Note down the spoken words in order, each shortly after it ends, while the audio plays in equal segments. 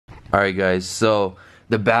Alright guys, so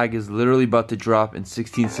the bag is literally about to drop in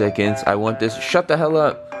 16 seconds. I want this. Shut the hell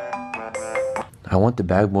up. I want the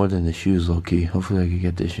bag more than the shoes, low-key. Hopefully I can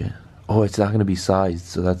get this shit. Oh, it's not going to be sized,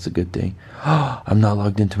 so that's a good thing. I'm not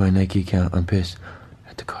logged into my Nike account. I'm pissed.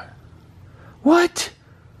 At the car. What?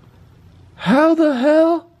 How the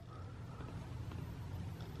hell?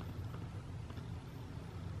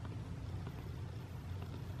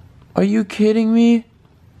 Are you kidding me?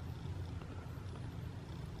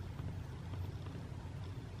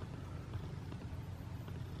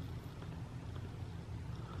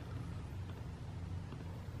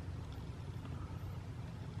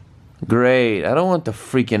 Great. I don't want the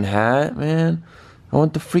freaking hat, man. I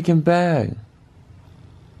want the freaking bag.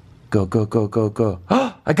 Go, go, go, go, go.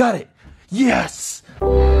 Oh, I got it. Yes.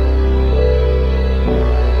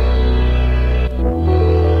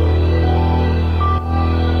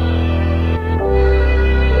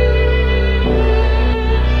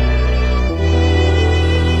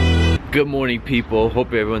 Good morning, people. Hope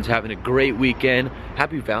everyone's having a great weekend.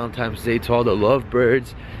 Happy Valentine's Day to all the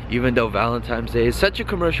lovebirds. Even though Valentine's Day is such a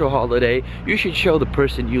commercial holiday, you should show the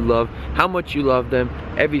person you love how much you love them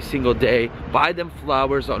every single day. Buy them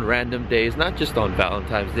flowers on random days, not just on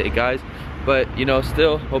Valentine's Day, guys. But, you know,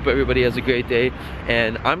 still, hope everybody has a great day.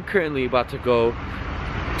 And I'm currently about to go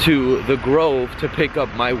to the Grove to pick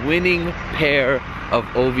up my winning pair of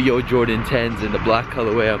OVO Jordan 10s in the black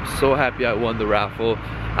colorway. I'm so happy I won the raffle.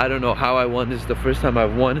 I don't know how I won. This is the first time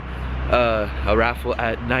I've won a raffle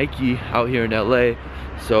at Nike out here in LA.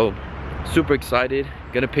 So super excited.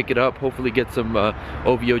 Gonna pick it up, hopefully get some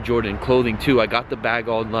OVO Jordan clothing too. I got the bag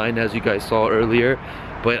online as you guys saw earlier,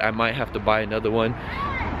 but I might have to buy another one.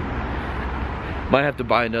 Might have to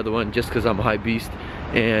buy another one just because I'm a high beast,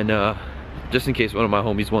 and just in case one of my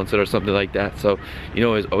homies wants it or something like that. So, you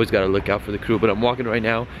know, always gotta look out for the crew. But I'm walking right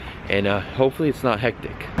now, and hopefully it's not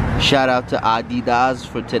hectic. Shout out to Adidas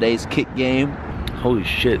for today's kick game. Holy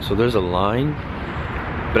shit, so there's a line,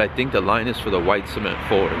 but I think the line is for the white cement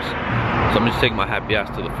 4s. So I'm just taking my happy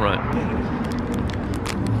ass to the front.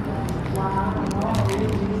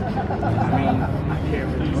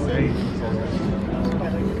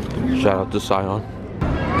 Shout out to Sion.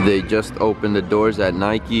 They just opened the doors at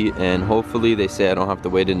Nike, and hopefully they say I don't have to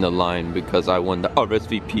wait in the line because I won the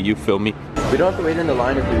RSVP, you feel me? We don't have to wait in the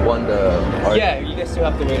line if we won the RSVP. Yeah, you guys still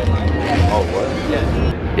have to wait in line. Oh, what?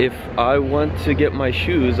 Yeah. If I want to get my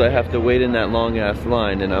shoes, I have to wait in that long ass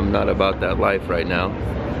line, and I'm not about that life right now.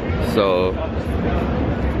 So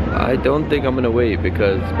I don't think I'm gonna wait,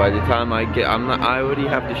 because by the time I already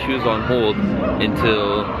have the shoes on hold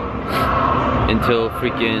until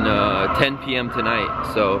freaking 10 p.m.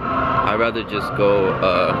 tonight. So I'd rather just go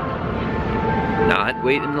not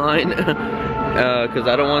wait in line because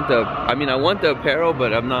I don't want I want the apparel,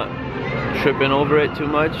 but I'm not tripping over it too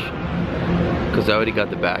much because I already got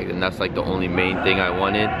the bag, and that's like the only main thing I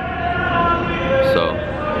wanted. So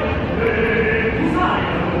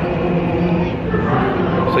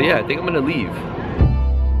yeah, I think I'm gonna leave.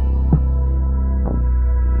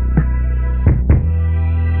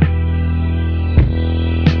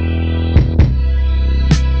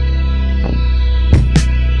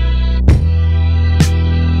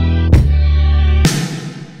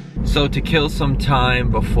 So to kill some time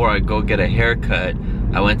before I go get a haircut,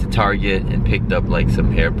 I went to Target and picked up like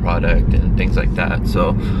some hair product and things like that.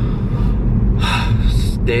 So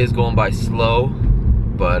day is going by slow,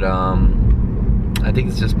 but I think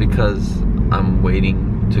it's just because I'm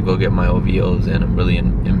waiting to go get my OVOs and I'm really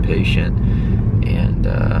impatient, and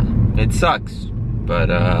it sucks, but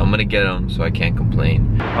I'm gonna get them, so I can't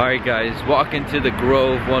complain. All right guys, walking to the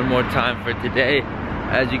Grove one more time for today.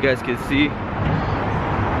 As you guys can see,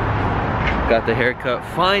 got the haircut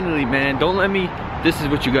finally, man. Don't let me, this is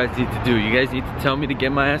what you guys need to do. You guys need to tell me to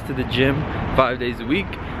get my ass to the gym 5 days a week,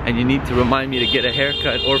 and you need to remind me to get a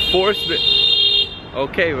haircut, or force me,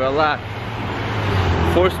 okay, relax,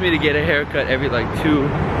 force me to get a haircut every like two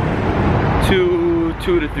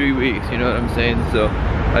to 3 weeks, you know what I'm saying? So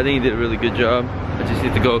I think he did a really good job. I just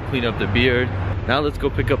need to go clean up the beard. Now let's go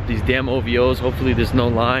pick up these damn OVOs. Hopefully there's no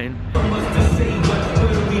line.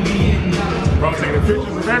 Bro, taking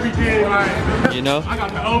pictures of everything, like, you know? I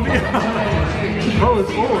got the OVO. Bro,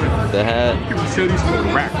 it's on. The hat. You can sell these for the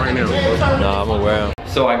rack right now. No, I'm gonna wear them.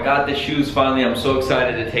 So I got the shoes finally. I'm so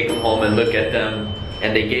excited to take them home and look at them.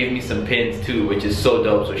 And they gave me some pins too, which is so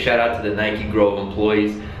dope. So shout out to the Nike Grove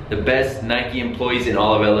employees. The best Nike employees in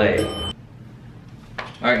all of LA.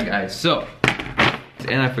 Alright guys, so.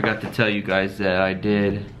 And I forgot to tell you guys that I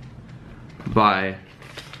did buy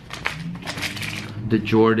the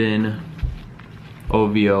Jordan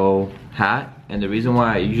OVO hat, and the reason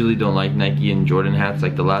why I usually don't like Nike and Jordan hats,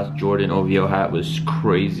 like the last Jordan OVO hat was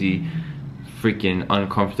crazy freaking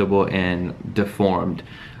uncomfortable and deformed.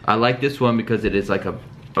 I like this one because it is like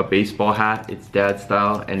a baseball hat. It's dad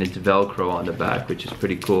style and it's Velcro on the back, which is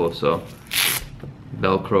pretty cool. So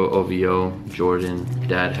Velcro OVO Jordan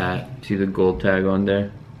dad hat. See the gold tag on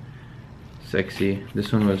there? Sexy.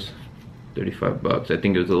 This one was 35 bucks. I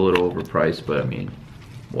think it was a little overpriced, but I mean,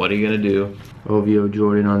 what are you gonna do? OVO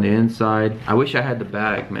Jordan on the inside. I wish I had the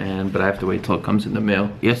bag, man, but I have to wait till it comes in the mail.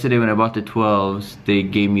 Yesterday when I bought the 12s, they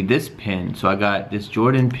gave me this pin. So I got this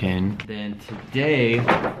Jordan pin. Then today,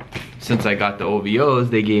 since I got the OVOs,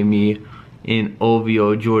 they gave me an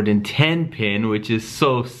OVO Jordan 10 pin, which is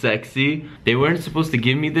so sexy. They weren't supposed to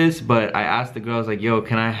give me this, but I asked the girl, I was like, yo,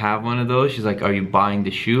 can I have one of those? She's like, are you buying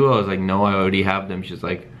the shoe? I was like, no, I already have them. She's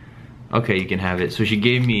like, okay, you can have it. So she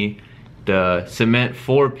gave me the cement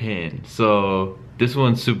 4 pin. So this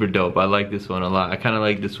one's super dope. I like this one a lot. I kind of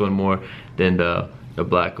like this one more than the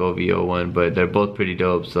black OVO one, but they're both pretty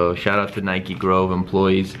dope. So shout out to Nike Grove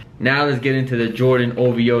employees. Now let's get into the Jordan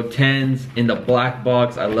OVO 10s in the black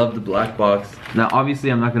box. I love the black box. Now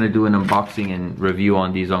obviously I'm not gonna do an unboxing and review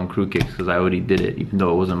on these on QrewKicks because I already did it, even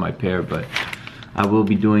though it wasn't my pair, but I will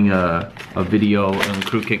be doing a video on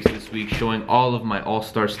QrewKicks this week showing all of my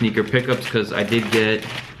all-star sneaker pickups, because I did get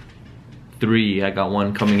 3. I got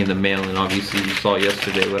one coming in the mail, and obviously you saw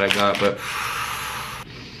yesterday what I got, but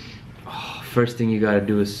first thing you gotta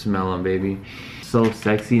do is smell them, baby. So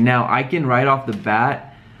sexy. Now I can right off the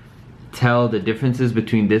bat tell the differences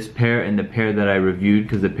between this pair and the pair that I reviewed,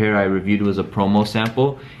 because the pair I reviewed was a promo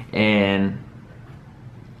sample, and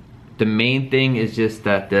the main thing is just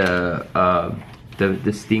that the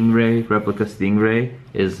Stingray, replica Stingray,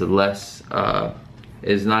 is less,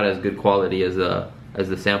 is not as good quality as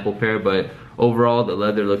the sample pair, but overall the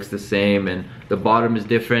leather looks the same and the bottom is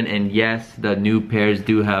different, and yes, the new pairs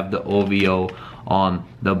do have the OVO on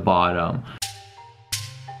the bottom.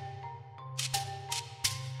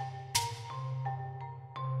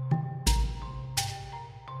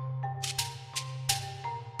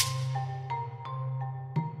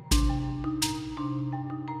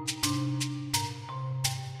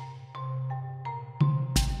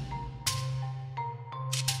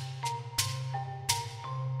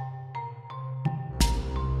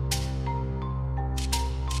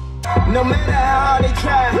 No matter how they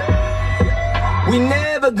try, we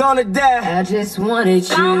never gonna die. I just wanted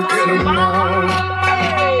you to know.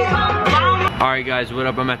 Alright guys, what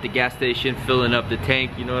up? I'm at the gas station filling up the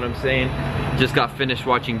tank, you know what I'm saying? Just got finished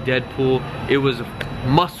watching Deadpool. It was a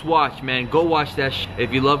must watch, man. Go watch that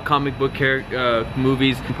if you love comic book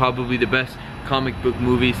movies. Probably the best comic book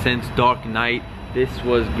movie since Dark Knight. This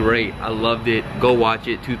was great. I loved it. Go watch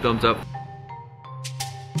it. 2 thumbs up.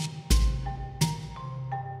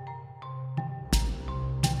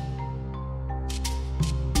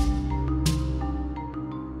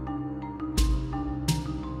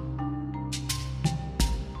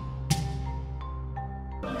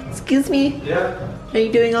 Excuse me? Yeah. Are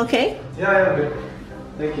you doing okay? Yeah, I'm good.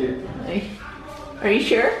 Thank you. Are you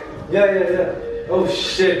sure? Yeah. Oh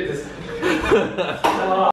shit. This